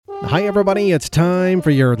Hi, everybody. It's time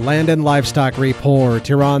for your Land and Livestock Report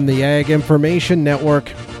here on the Ag Information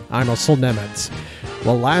Network. I'm Russell Nemitz.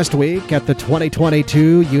 Well, last week at the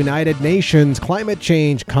 2022 United Nations Climate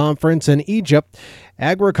Change Conference in Egypt,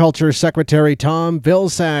 Agriculture Secretary Tom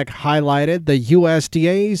Vilsack highlighted the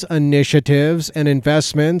USDA's initiatives and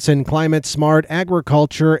investments in climate-smart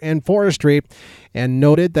agriculture and forestry and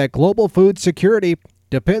noted that global food security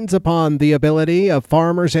depends upon the ability of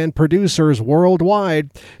farmers and producers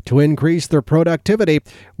worldwide to increase their productivity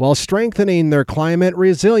while strengthening their climate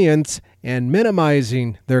resilience and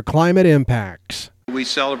minimizing their climate impacts. We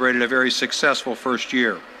celebrated a very successful first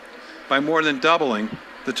year by more than doubling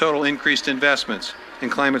the total increased investments in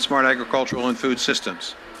climate-smart agricultural and food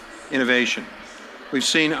systems innovation. We've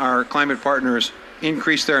seen our climate partners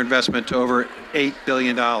increase their investment to over $8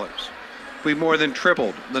 billion. We've more than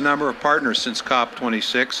tripled the number of partners since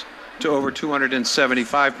COP26 to over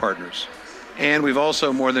 275 partners. And we've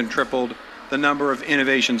also more than tripled the number of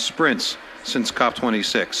innovation sprints since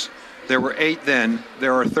COP26. There were 8 then,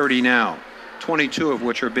 there are 30 now, 22 of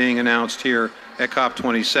which are being announced here at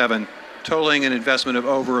COP27, totaling an investment of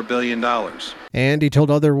over $1 billion. And he told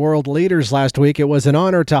other world leaders last week it was an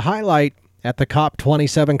honor to highlight at the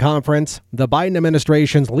COP27 conference the Biden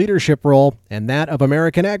administration's leadership role and that of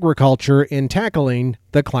American agriculture in tackling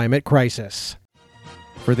the climate crisis.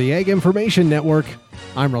 For the Ag Information Network,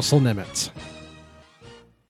 I'm Russell Nemitz.